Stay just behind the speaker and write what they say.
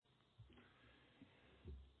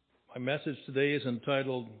My message today is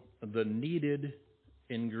entitled, The Needed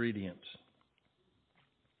Ingredient.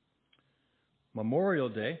 Memorial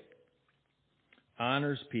Day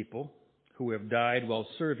honors people who have died while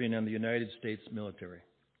serving in the United States military.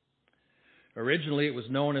 Originally, it was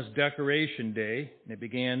known as Decoration Day, and it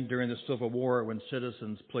began during the Civil War when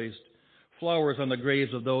citizens placed flowers on the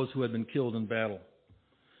graves of those who had been killed in battle.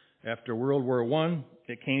 After World War I,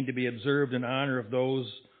 it came to be observed in honor of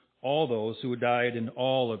all those who died in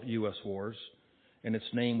all of U.S. wars, and its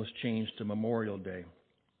name was changed to Memorial Day.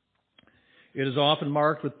 It is often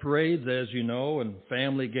marked with parades, as you know, and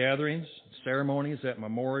family gatherings, ceremonies at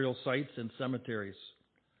memorial sites and cemeteries.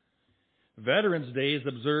 Veterans Day is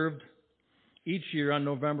observed each year on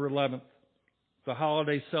November 11th. The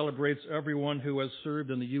holiday celebrates everyone who has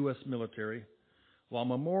served in the U.S. military, while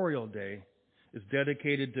Memorial Day is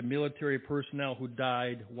dedicated to military personnel who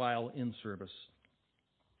died while in service.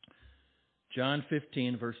 John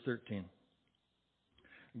 15, verse 13.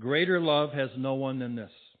 Greater love has no one than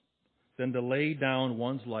this, than to lay down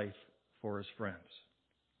one's life for his friends.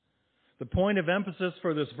 The point of emphasis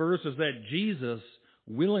for this verse is that Jesus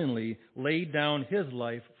willingly laid down his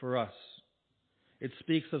life for us. It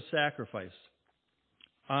speaks of sacrifice,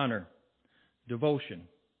 honor, devotion,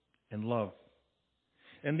 and love.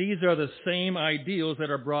 And these are the same ideals that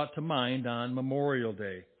are brought to mind on Memorial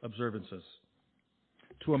Day observances.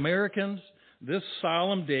 To Americans, this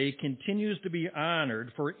solemn day continues to be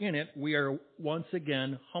honored, for in it we are once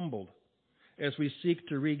again humbled as we seek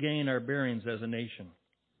to regain our bearings as a nation.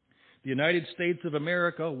 The United States of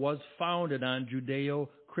America was founded on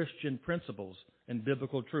Judeo-Christian principles and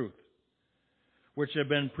biblical truth, which have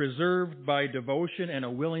been preserved by devotion and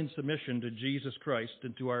a willing submission to Jesus Christ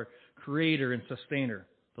and to our Creator and Sustainer,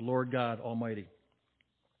 the Lord God Almighty.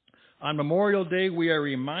 On Memorial Day, we are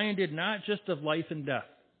reminded not just of life and death,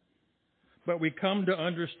 but we come to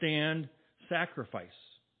understand sacrifice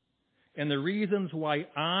and the reasons why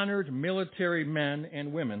honored military men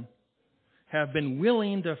and women have been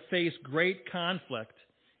willing to face great conflict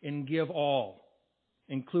and give all,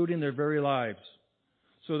 including their very lives,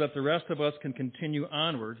 so that the rest of us can continue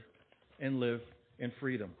onward and live in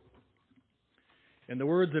freedom. In the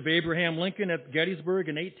words of Abraham Lincoln at Gettysburg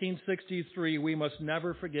in 1863, we must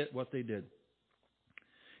never forget what they did.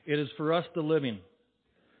 It is for us the living,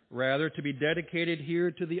 rather to be dedicated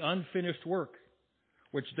here to the unfinished work,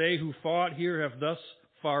 which they who fought here have thus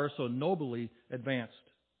far so nobly advanced.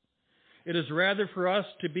 It is rather for us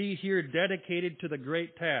to be here dedicated to the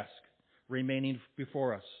great task remaining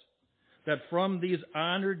before us, that from these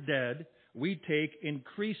honored dead we take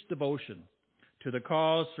increased devotion to the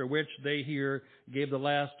cause for which they here gave the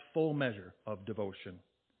last full measure of devotion.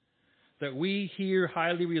 That we here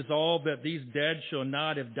highly resolve that these dead shall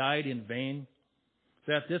not have died in vain,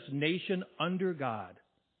 that this nation under God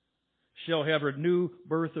shall have a new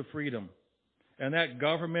birth of freedom, and that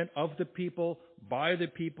government of the people, by the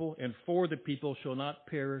people, and for the people shall not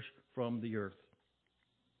perish from the earth.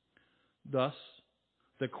 Thus,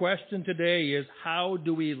 the question today is, how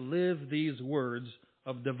do we live these words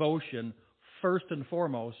of devotion first and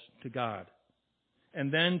foremost to God,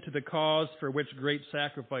 and then to the cause for which great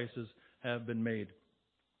sacrifices have been made?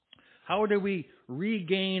 How do we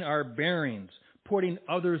regain our bearings, putting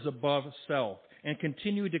others above self, and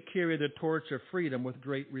continue to carry the torch of freedom with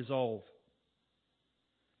great resolve?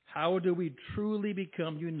 How do we truly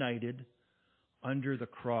become united under the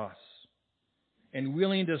cross and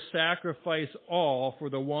willing to sacrifice all for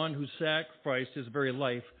the one who sacrificed his very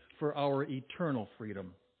life for our eternal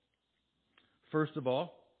freedom? First of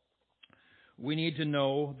all, we need to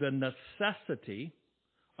know the necessity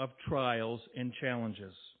of trials and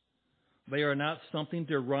challenges. They are not something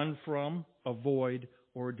to run from, avoid,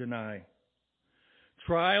 or deny.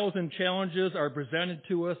 Trials and challenges are presented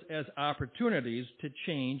to us as opportunities to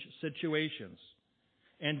change situations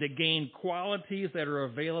and to gain qualities that are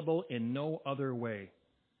available in no other way.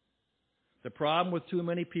 The problem with too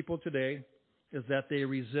many people today is that they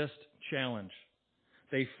resist challenge.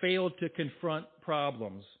 They fail to confront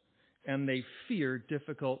problems, and they fear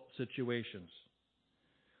difficult situations.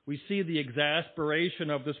 We see the exasperation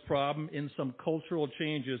of this problem in some cultural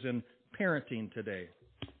changes in parenting today.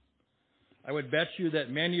 I would bet you that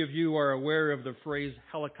many of you are aware of the phrase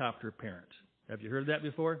helicopter parent. Have you heard that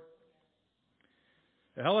before?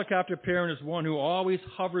 A helicopter parent is one who always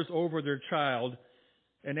hovers over their child,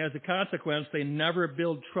 and as a consequence, they never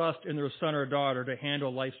build trust in their son or daughter to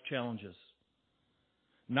handle life's challenges.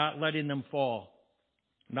 Not letting them fall,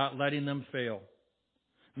 not letting them fail,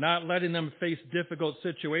 not letting them face difficult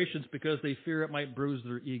situations because they fear it might bruise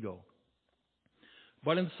their ego.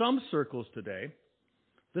 But in some circles today,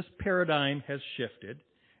 this paradigm has shifted,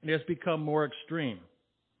 and has become more extreme.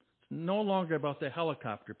 It's no longer about the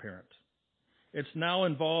helicopter parent. It's now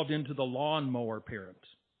involved into the lawnmower parent,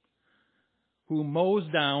 who mows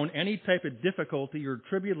down any type of difficulty or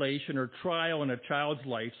tribulation or trial in a child's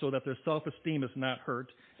life so that their self-esteem is not hurt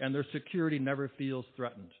and their security never feels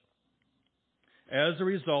threatened. As a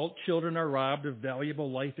result, children are robbed of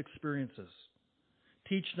valuable life experiences.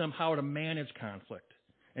 Teach them how to manage conflict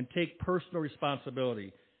and take personal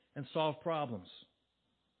responsibility and solve problems.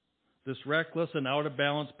 This reckless and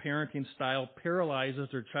out-of-balance parenting style paralyzes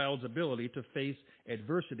their child's ability to face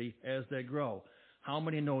adversity as they grow. How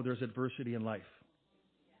many know there's adversity in life?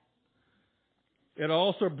 It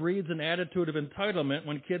also breeds an attitude of entitlement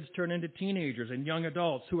when kids turn into teenagers and young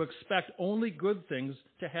adults who expect only good things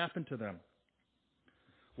to happen to them.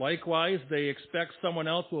 Likewise, they expect someone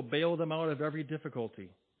else will bail them out of every difficulty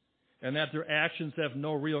and that their actions have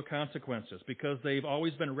no real consequences because they've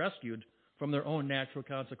always been rescued from their own natural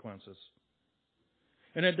consequences.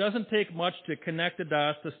 And it doesn't take much to connect the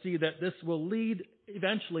dots to see that this will lead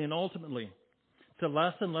eventually and ultimately to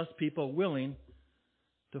less and less people willing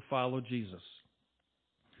to follow Jesus,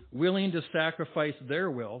 willing to sacrifice their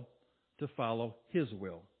will to follow His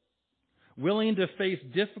will, willing to face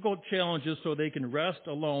difficult challenges so they can rest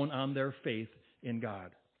alone on their faith in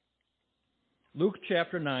God. Luke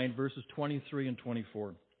chapter 9, verses 23 and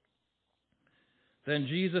 24. Then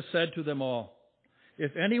Jesus said to them all,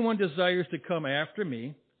 "If anyone desires to come after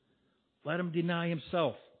me, let him deny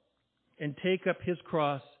himself and take up his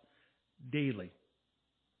cross daily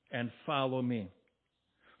and follow me.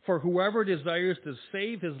 For whoever desires to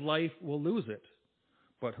save his life will lose it,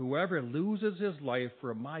 but whoever loses his life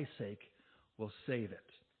for my sake will save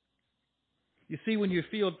it." You see, when you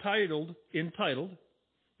feel entitled,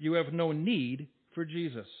 you have no need for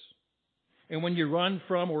Jesus. And when you run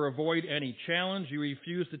from or avoid any challenge, you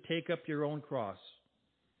refuse to take up your own cross.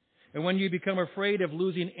 And when you become afraid of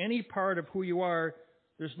losing any part of who you are,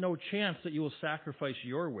 there's no chance that you will sacrifice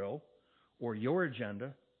your will or your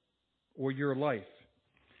agenda or your life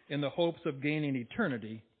in the hopes of gaining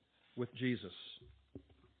eternity with Jesus.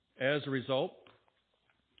 As a result,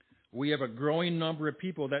 we have a growing number of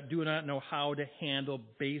people that do not know how to handle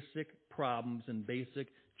basic problems and basic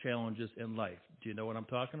challenges in life. Do you know what I'm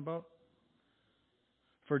talking about?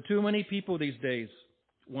 For too many people these days,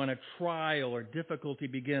 when a trial or difficulty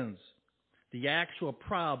begins, the actual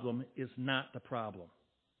problem is not the problem,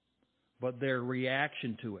 but their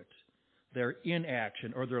reaction to it, their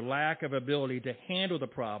inaction, or their lack of ability to handle the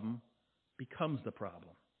problem becomes the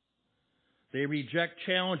problem. They reject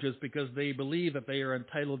challenges because they believe that they are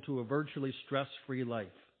entitled to a virtually stress-free life.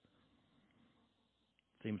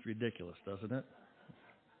 Seems ridiculous, doesn't it?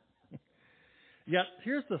 Yet,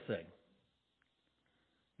 here's the thing.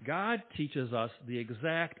 God teaches us the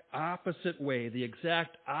exact opposite way, the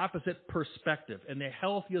exact opposite perspective, and the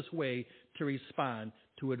healthiest way to respond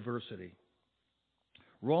to adversity.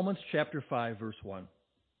 Romans chapter 5, verse 1.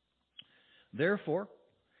 Therefore,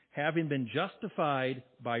 having been justified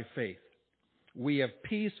by faith, we have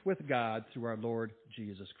peace with God through our Lord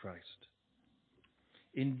Jesus Christ.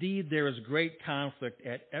 Indeed, there is great conflict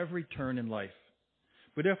at every turn in life.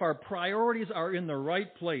 But if our priorities are in the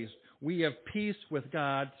right place, we have peace with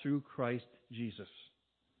God through Christ Jesus.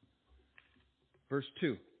 Verse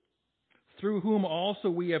 2. Through whom also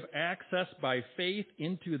we have access by faith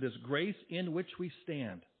into this grace in which we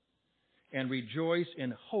stand, and rejoice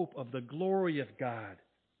in hope of the glory of God.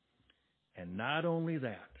 And not only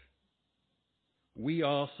that, we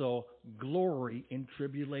also glory in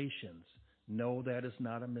tribulations. No, that is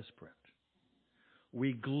not a misprint.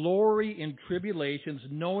 We glory in tribulations,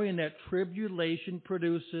 knowing that tribulation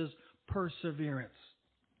produces perseverance.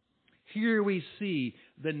 Here we see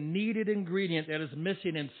the needed ingredient that is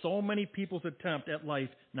missing in so many people's attempt at life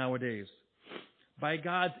nowadays. By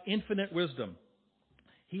God's infinite wisdom,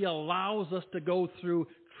 He allows us to go through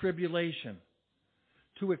tribulation,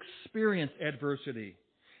 to experience adversity,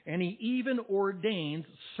 and He even ordains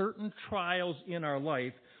certain trials in our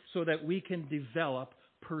life so that we can develop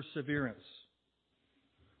perseverance.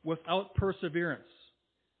 Without perseverance,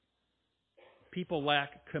 people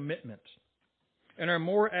lack commitment and are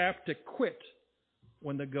more apt to quit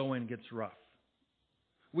when the going gets rough.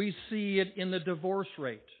 We see it in the divorce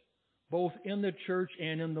rate, both in the church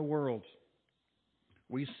and in the world.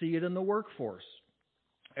 We see it in the workforce,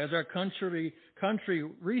 as our country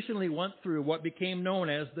recently went through what became known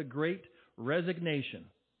as the Great Resignation,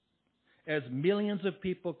 as millions of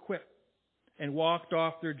people quit and walked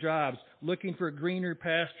off their jobs looking for greener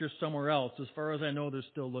pastures somewhere else. As far as I know, they're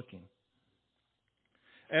still looking.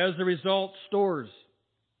 As a result, stores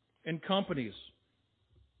and companies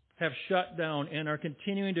have shut down and are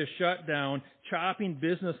continuing to shut down, chopping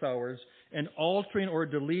business hours and altering or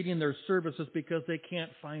deleting their services because they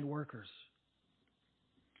can't find workers.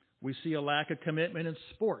 We see a lack of commitment in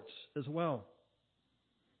sports as well.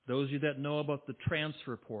 Those of you that know about the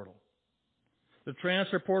transfer portal. The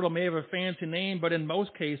transfer portal may have a fancy name, but in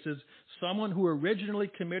most cases, someone who originally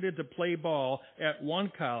committed to play ball at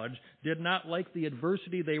one college did not like the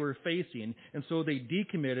adversity they were facing, and so they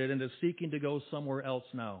decommitted and is seeking to go somewhere else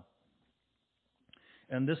now.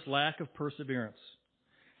 And this lack of perseverance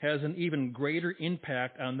has an even greater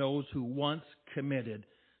impact on those who once committed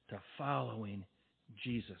to following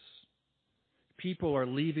Jesus. People are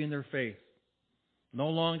leaving their faith, no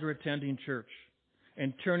longer attending church,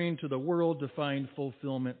 and turning to the world to find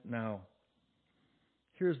fulfillment now.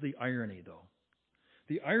 Here's the irony, though.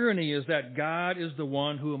 The irony is that God is the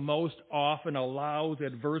one who most often allows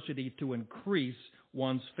adversity to increase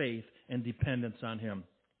one's faith and dependence on Him.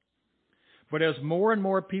 But as more and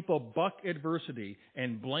more people buck adversity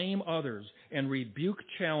and blame others and rebuke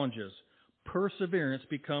challenges, perseverance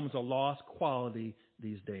becomes a lost quality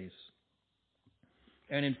these days.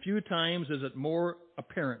 And in few times is it more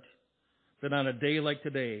apparent than on a day like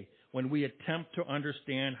today, when we attempt to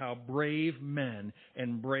understand how brave men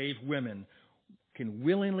and brave women can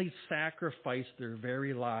willingly sacrifice their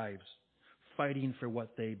very lives fighting for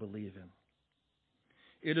what they believe in.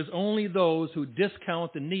 It is only those who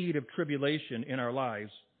discount the need of tribulation in our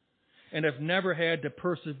lives and have never had to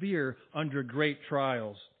persevere under great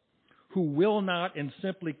trials who will not and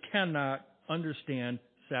simply cannot understand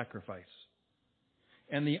sacrifice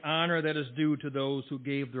and the honor that is due to those who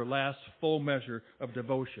gave their last full measure of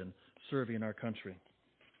devotion serving our country.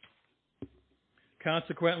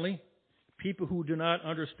 Consequently, people who do not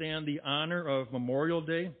understand the honor of Memorial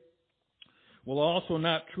Day will also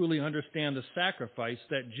not truly understand the sacrifice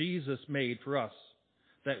that Jesus made for us,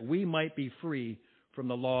 that we might be free from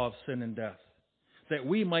the law of sin and death, that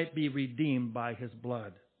we might be redeemed by His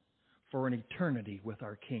blood for an eternity with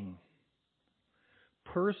our King.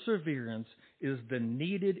 Perseverance is the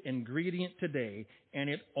needed ingredient today, and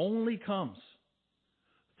it only comes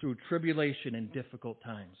through tribulation and difficult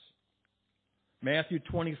times. Matthew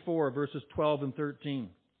 24, verses 12 and 13,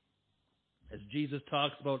 as Jesus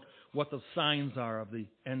talks about what the signs are of the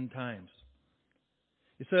end times.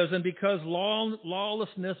 He says, "And because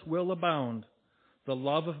lawlessness will abound, the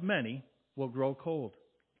love of many will grow cold.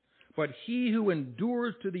 But he who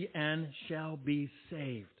endures to the end shall be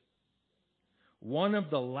saved." One of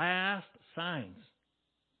the last signs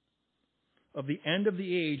of the end of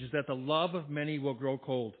the age is that the love of many will grow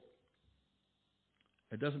cold.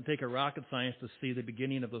 It doesn't take a rocket science to see the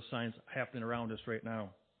beginning of those signs happening around us right now.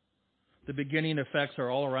 The beginning effects are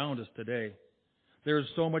all around us today. There is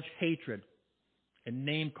so much hatred and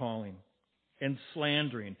name-calling and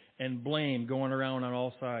slandering and blame going around on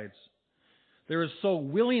all sides. There is so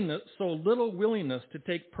little willingness to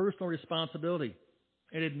take personal responsibility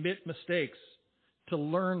and admit mistakes, to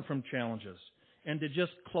learn from challenges, and to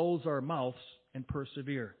just close our mouths and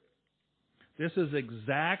persevere. This is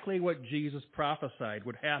exactly what Jesus prophesied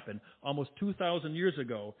would happen almost 2,000 years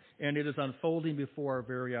ago, and it is unfolding before our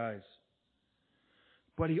very eyes.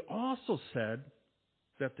 But He also said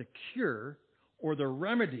that the cure or the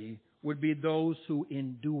remedy would be those who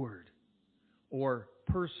endured or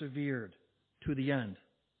persevered to the end,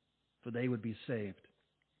 for they would be saved.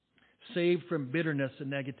 Saved from bitterness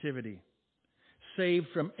and negativity. Saved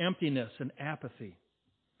from emptiness and apathy.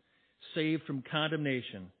 Saved from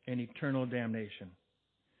condemnation and eternal damnation.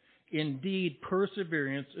 Indeed,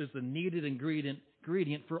 perseverance is the needed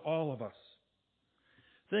ingredient for all of us.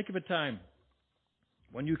 Think of a time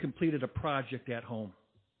when you completed a project at home,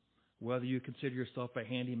 whether you consider yourself a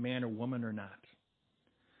handy man or woman or not.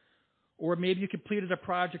 Or maybe you completed a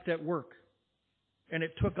project at work, and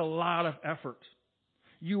it took a lot of effort.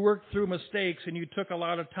 You worked through mistakes and you took a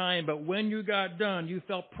lot of time, but when you got done, you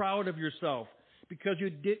felt proud of yourself because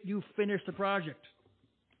you finished the project.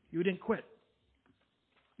 You didn't quit.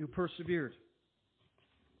 You persevered.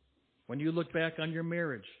 When you look back on your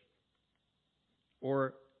marriage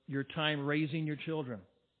or your time raising your children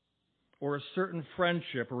or a certain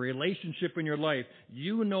friendship or relationship in your life,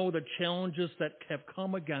 you know the challenges that have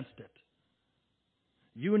come against it.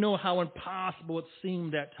 You know how impossible it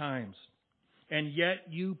seemed at times. And yet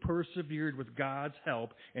you persevered with God's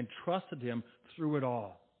help and trusted Him through it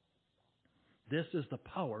all. This is the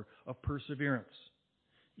power of perseverance.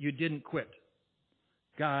 You didn't quit.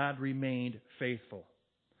 God remained faithful.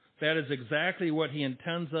 That is exactly what He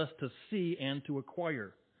intends us to see and to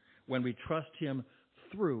acquire when we trust Him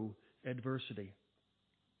through adversity.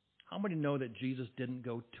 How many know that Jesus didn't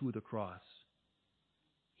go to the cross?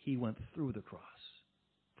 He went through the cross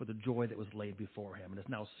for the joy that was laid before him and is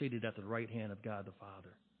now seated at the right hand of God the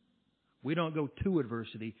Father. We don't go to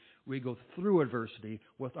adversity. We go through adversity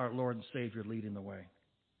with our Lord and Savior leading the way.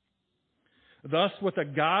 Thus, with a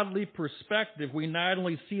godly perspective, we not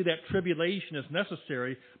only see that tribulation is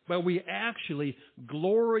necessary, but we actually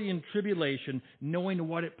glory in tribulation, knowing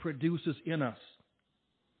what it produces in us.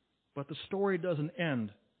 But the story doesn't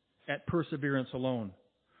end at perseverance alone.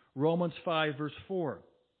 Romans 5, verse 4.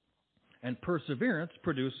 And perseverance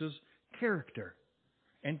produces character,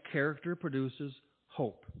 and character produces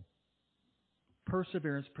hope.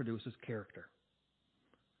 Perseverance produces character.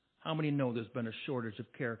 How many know there's been a shortage of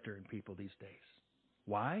character in people these days?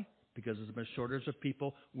 Why? Because there's been a shortage of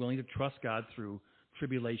people willing to trust God through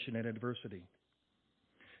tribulation and adversity.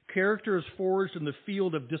 Character is forged in the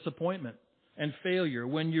field of disappointment and failure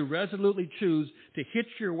when you resolutely choose to hitch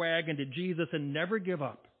your wagon to Jesus and never give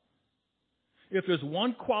up. If there's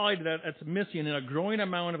one quality that's missing in a growing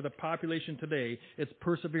amount of the population today, it's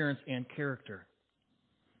perseverance and character.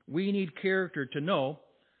 We need character to know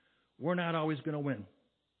we're not always going to win.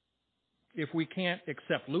 If we can't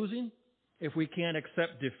accept losing, if we can't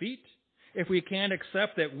accept defeat, if we can't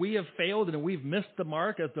accept that we have failed and we've missed the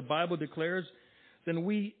mark as the Bible declares, then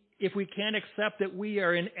if we can't accept that we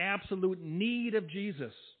are in absolute need of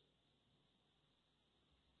Jesus,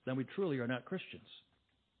 then we truly are not Christians.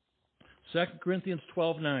 2 Corinthians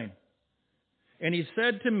 12:9. And he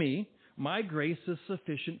said to me, my grace is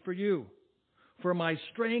sufficient for you, for my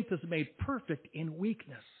strength is made perfect in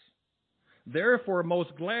weakness. Therefore,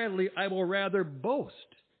 most gladly, I will rather boast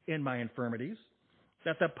in my infirmities,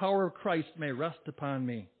 that the power of Christ may rest upon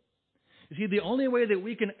me. You see, the only way that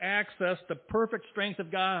we can access the perfect strength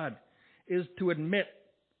of God is to admit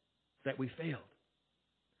that we failed,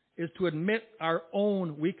 is to admit our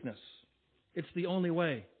own weakness. It's the only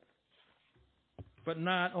way. But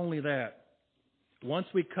not only that. Once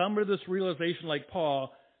we come to this realization like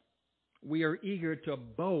Paul, we are eager to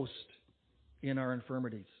boast in our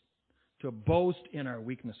infirmities, to boast in our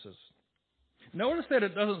weaknesses. Notice that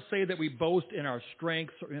it doesn't say that we boast in our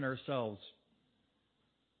strengths or in ourselves.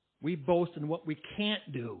 We boast in what we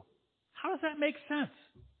can't do. How does that make sense?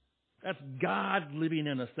 That's God living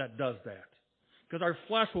in us that does that. Because our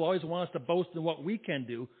flesh will always want us to boast in what we can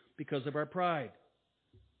do because of our pride.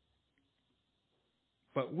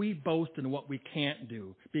 But we boast in what we can't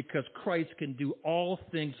do because Christ can do all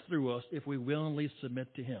things through us if we willingly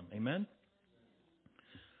submit to Him. Amen?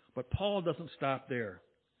 But Paul doesn't stop there.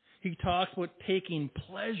 He talks about taking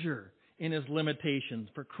pleasure in his limitations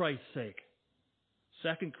for Christ's sake.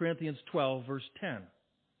 2 Corinthians 12, verse 10.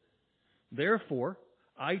 Therefore,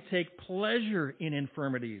 I take pleasure in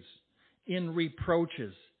infirmities, in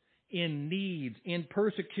reproaches, in needs, in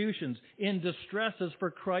persecutions, in distresses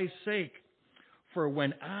for Christ's sake. For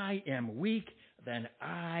when I am weak, then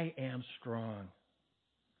I am strong.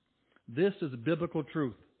 This is biblical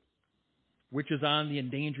truth, which is on the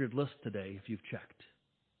endangered list today, if you've checked.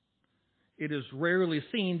 It is rarely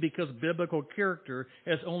seen because biblical character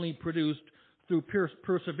is only produced through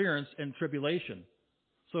perseverance and tribulation.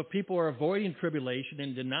 So if people are avoiding tribulation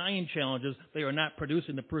and denying challenges, they are not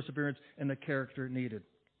producing the perseverance and the character needed.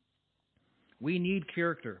 We need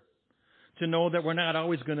character to know that we're not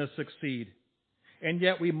always going to succeed. And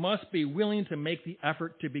yet we must be willing to make the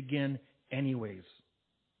effort to begin anyways.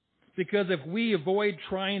 Because if we avoid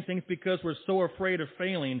trying things because we're so afraid of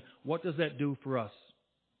failing, what does that do for us?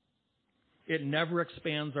 It never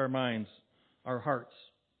expands our minds, our hearts,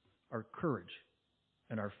 our courage,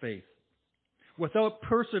 and our faith. Without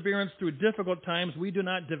perseverance through difficult times, we do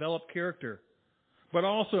not develop character. But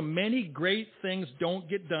also many great things don't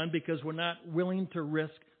get done because we're not willing to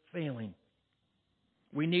risk failing.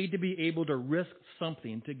 We need to be able to risk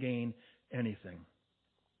something to gain anything.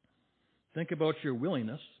 Think about your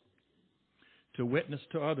willingness to witness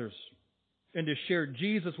to others and to share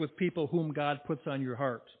Jesus with people whom God puts on your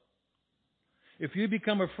heart. If you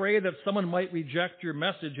become afraid that someone might reject your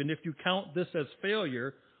message, and if you count this as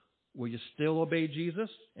failure, will you still obey Jesus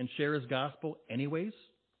and share His gospel anyways?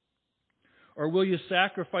 Or will you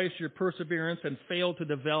sacrifice your perseverance and fail to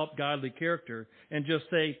develop godly character and just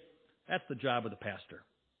say, that's the job of the pastor,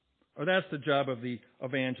 or that's the job of the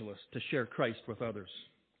evangelist, to share Christ with others?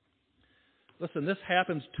 Listen, this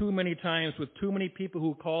happens too many times with too many people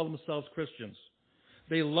who call themselves Christians.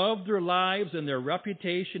 They love their lives and their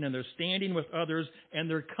reputation and their standing with others and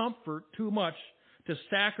their comfort too much to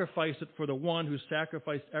sacrifice it for the one who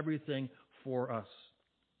sacrificed everything for us.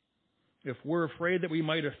 If we're afraid that we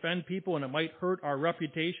might offend people and it might hurt our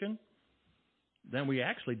reputation, then we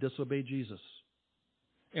actually disobey Jesus.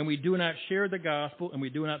 And we do not share the gospel, and we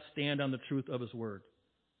do not stand on the truth of His word.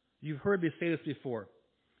 You've heard me say this before.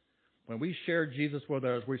 When we share Jesus with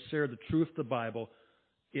others, we share the truth of the Bible,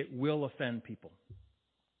 it will offend people.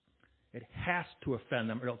 It has to offend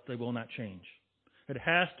them, or else they will not change. It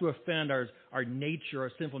has to offend our nature,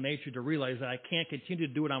 our sinful nature, to realize that I can't continue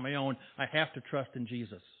to do it on my own. I have to trust in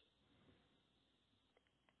Jesus.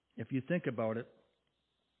 If you think about it,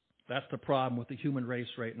 that's the problem with the human race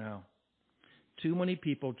right now. Too many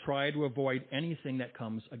people try to avoid anything that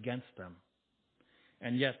comes against them.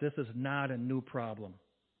 And yet this is not a new problem.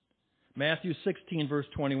 Matthew 16, verse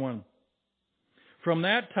 21. From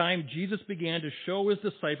that time, Jesus began to show his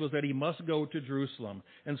disciples that he must go to Jerusalem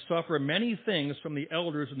and suffer many things from the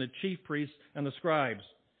elders and the chief priests and the scribes,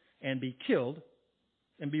 and be killed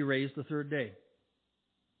and be raised the third day.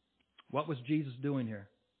 What was Jesus doing here?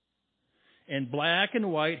 In black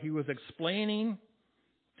and white, he was explaining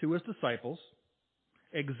to his disciples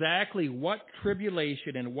exactly what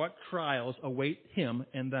tribulation and what trials await him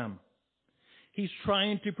and them. He's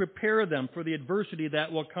trying to prepare them for the adversity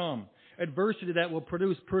that will come, adversity that will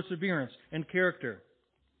produce perseverance and character.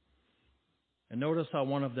 And notice how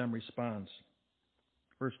one of them responds.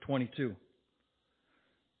 Verse 22.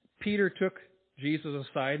 Peter took Jesus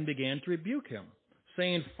aside and began to rebuke him,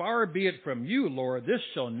 saying, "Far be it from you, Lord, this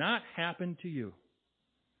shall not happen to you."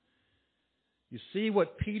 You see,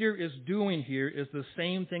 what Peter is doing here is the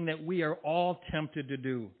same thing that we are all tempted to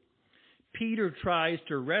do. Peter tries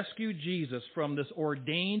to rescue Jesus from this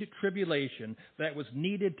ordained tribulation that was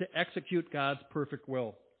needed to execute God's perfect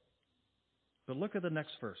will. But look at the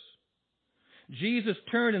next verse. Jesus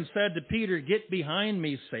turned and said to Peter, "Get behind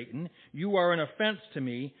me, Satan. You are an offense to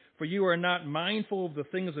me, for you are not mindful of the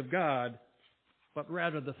things of God, but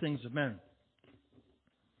rather the things of men."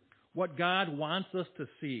 What God wants us to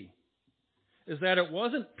see is that it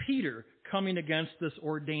wasn't Peter coming against this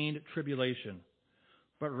ordained tribulation,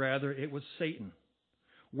 but rather it was Satan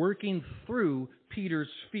working through Peter's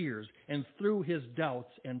fears and through his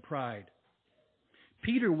doubts and pride.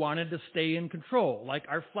 Peter wanted to stay in control, like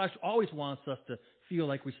our flesh always wants us to feel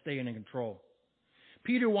like we stay in control.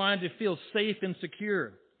 Peter wanted to feel safe and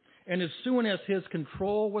secure, and as soon as his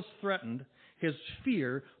control was threatened, his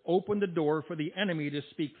fear opened the door for the enemy to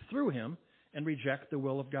speak through him and reject the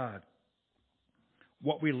will of God.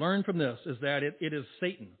 What we learn from this is that it is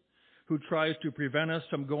Satan who tries to prevent us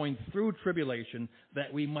from going through tribulation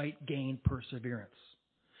that we might gain perseverance,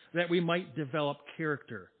 that we might develop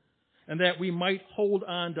character, and that we might hold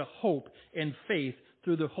on to hope and faith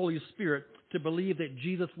through the Holy Spirit to believe that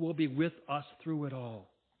Jesus will be with us through it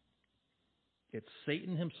all. It's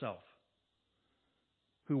Satan himself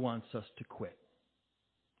who wants us to quit.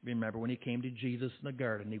 Remember when he came to Jesus in the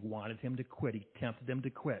garden, he wanted him to quit. He tempted him to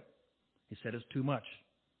quit. He said it's too much.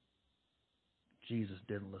 Jesus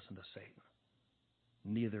didn't listen to Satan.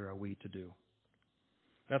 Neither are we to do.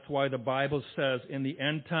 That's why the Bible says in the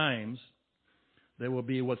end times there will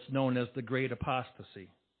be what's known as the great apostasy.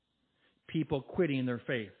 People quitting their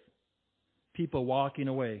faith. People walking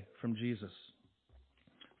away from Jesus.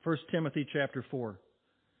 1 Timothy chapter 4.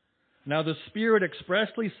 Now the Spirit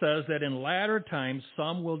expressly says that in latter times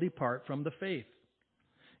some will depart from the faith,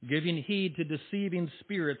 giving heed to deceiving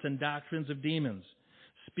spirits and doctrines of demons,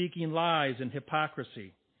 speaking lies and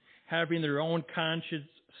hypocrisy, having their own conscience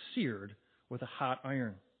seared with a hot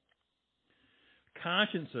iron.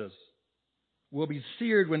 Consciences will be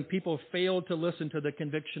seared when people fail to listen to the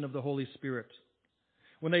conviction of the Holy Spirit.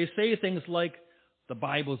 When they say things like, the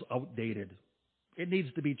Bible's outdated, it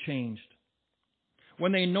needs to be changed.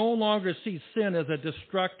 When they no longer see sin as a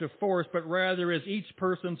destructive force, but rather as each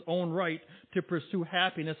person's own right to pursue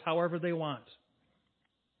happiness however they want.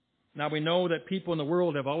 Now we know that people in the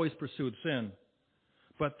world have always pursued sin,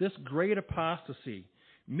 but this great apostasy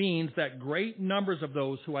means that great numbers of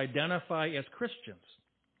those who identify as Christians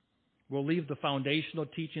will leave the foundational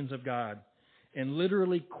teachings of God and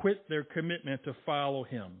literally quit their commitment to follow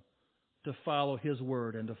Him, to follow His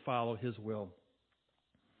Word, and to follow His will.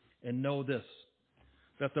 And know this,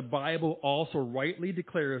 that the Bible also rightly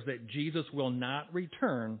declares that Jesus will not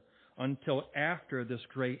return until after this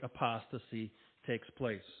great apostasy takes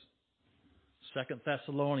place. 2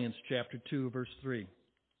 Thessalonians chapter 2, verse 3.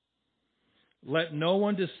 Let no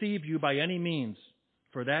one deceive you by any means,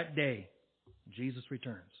 for that day, Jesus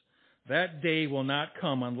returns. That day will not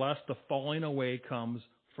come unless the falling away comes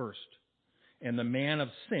first, and the man of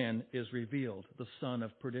sin is revealed, the son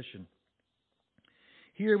of perdition.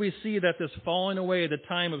 Here we see that this falling away, the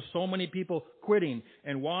time of so many people quitting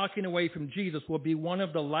and walking away from Jesus, will be one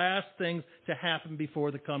of the last things to happen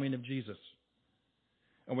before the coming of Jesus.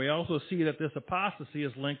 And we also see that this apostasy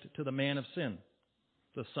is linked to the man of sin,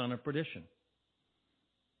 the son of perdition,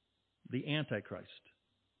 the Antichrist.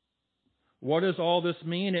 What does all this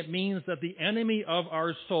mean? It means that the enemy of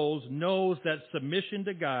our souls knows that submission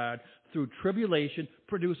to God through tribulation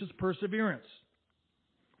produces perseverance,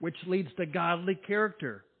 which leads to godly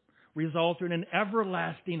character, resulting in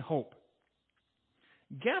everlasting hope.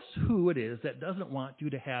 Guess who it is that doesn't want you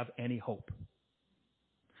to have any hope?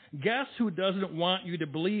 Guess who doesn't want you to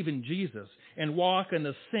believe in Jesus and walk in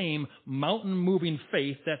the same mountain-moving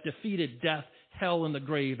faith that defeated death, hell, and the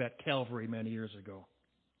grave at Calvary many years ago?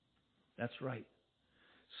 That's right.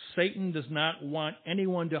 Satan does not want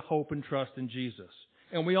anyone to hope and trust in Jesus.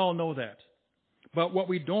 And we all know that. But what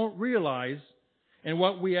we don't realize, and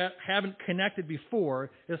what we haven't connected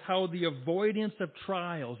before, is how the avoidance of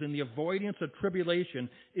trials and the avoidance of tribulation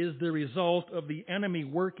is the result of the enemy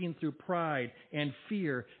working through pride and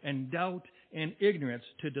fear and doubt and ignorance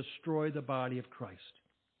to destroy the body of Christ.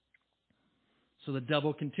 So the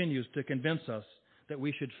devil continues to convince us that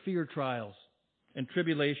we should fear trials and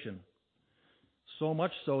tribulation, so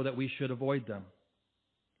much so that we should avoid them.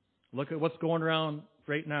 Look at what's going around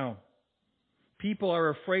right now. People are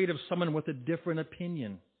afraid of someone with a different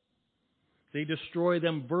opinion. They destroy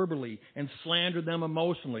them verbally and slander them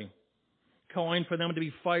emotionally, calling for them to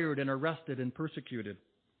be fired and arrested and persecuted.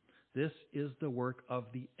 This is the work of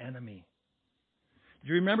the enemy. Do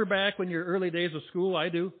you remember back when your early days of school? I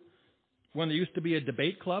do. When there used to be a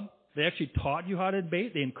debate club. They actually taught you how to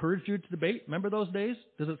debate. They encouraged you to debate. Remember those days?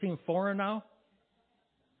 Does it seem foreign now?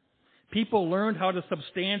 People learned how to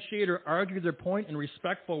substantiate or argue their point in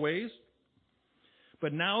respectful ways.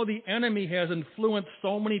 But now the enemy has influenced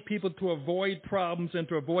so many people to avoid problems and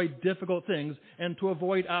to avoid difficult things and to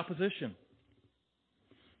avoid opposition.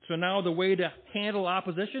 So now the way to handle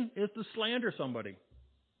opposition is to slander somebody,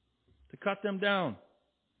 to cut them down,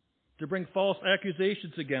 to bring false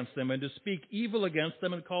accusations against them, and to speak evil against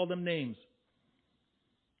them and call them names.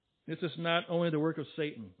 This is not only the work of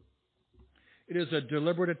Satan. It is a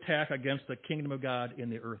deliberate attack against the kingdom of God in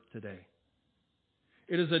the earth today.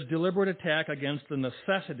 It is a deliberate attack against the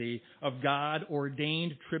necessity of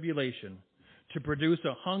God-ordained tribulation to produce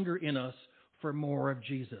a hunger in us for more of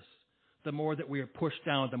Jesus. The more that we are pushed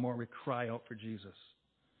down, the more we cry out for Jesus.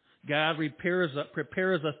 God prepares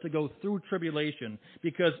us to go through tribulation,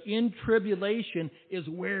 because in tribulation is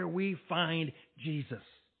where we find Jesus.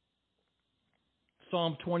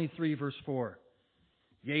 Psalm 23, verse 4.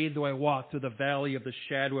 Yea, though I walk through the valley of the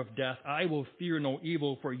shadow of death, I will fear no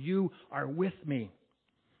evil, for you are with me.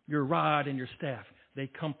 Your rod and your staff, they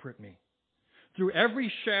comfort me. Through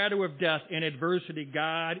every shadow of death and adversity,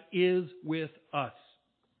 God is with us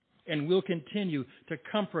and will continue to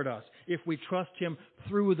comfort us if we trust Him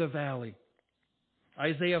through the valley.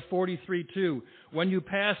 Isaiah 43:2, when you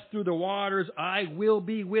pass through the waters, I will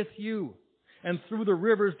be with you, and through the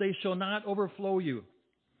rivers they shall not overflow you.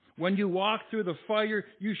 When you walk through the fire,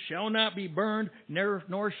 you shall not be burned,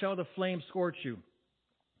 nor shall the flame scorch you.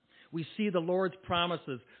 We see the Lord's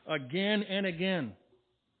promises again and again.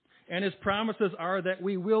 And His promises are that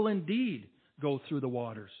we will indeed go through the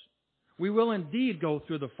waters. We will indeed go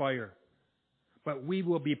through the fire. But we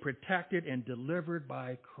will be protected and delivered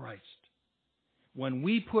by Christ. When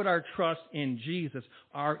we put our trust in Jesus,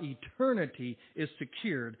 our eternity is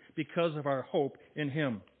secured because of our hope in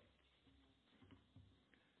Him.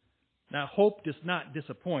 Now, hope does not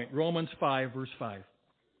disappoint. Romans 5, verse 5.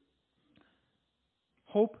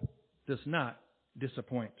 Hope does not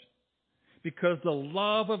disappoint, because the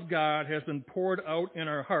love of God has been poured out in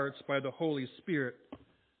our hearts by the Holy Spirit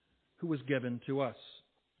who was given to us.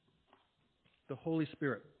 The Holy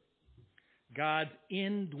Spirit, God's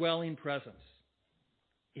indwelling presence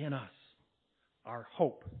in us, our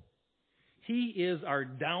hope. He is our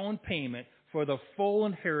down payment for the full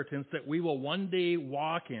inheritance that we will one day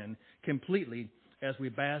walk in completely as we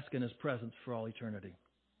bask in His presence for all eternity.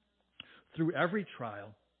 Through every trial,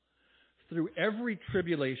 through every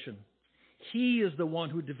tribulation, He is the one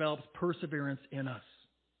who develops perseverance in us.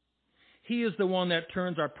 He is the one that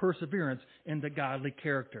turns our perseverance into godly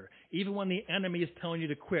character. Even when the enemy is telling you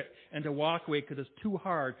to quit and to walk away because it's too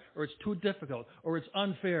hard or it's too difficult or it's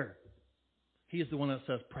unfair, He is the one that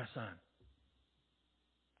says, press on.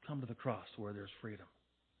 Come to the cross where there's freedom.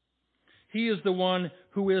 He is the one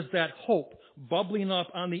who is that hope bubbling up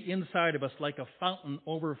on the inside of us like a fountain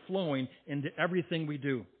overflowing into everything we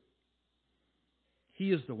do.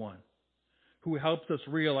 He is the one who helps us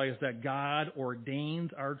realize that God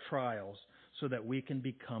ordains our trials so that we can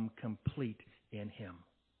become complete in Him.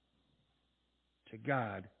 To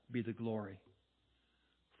God be the glory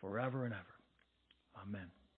forever and ever. Amen.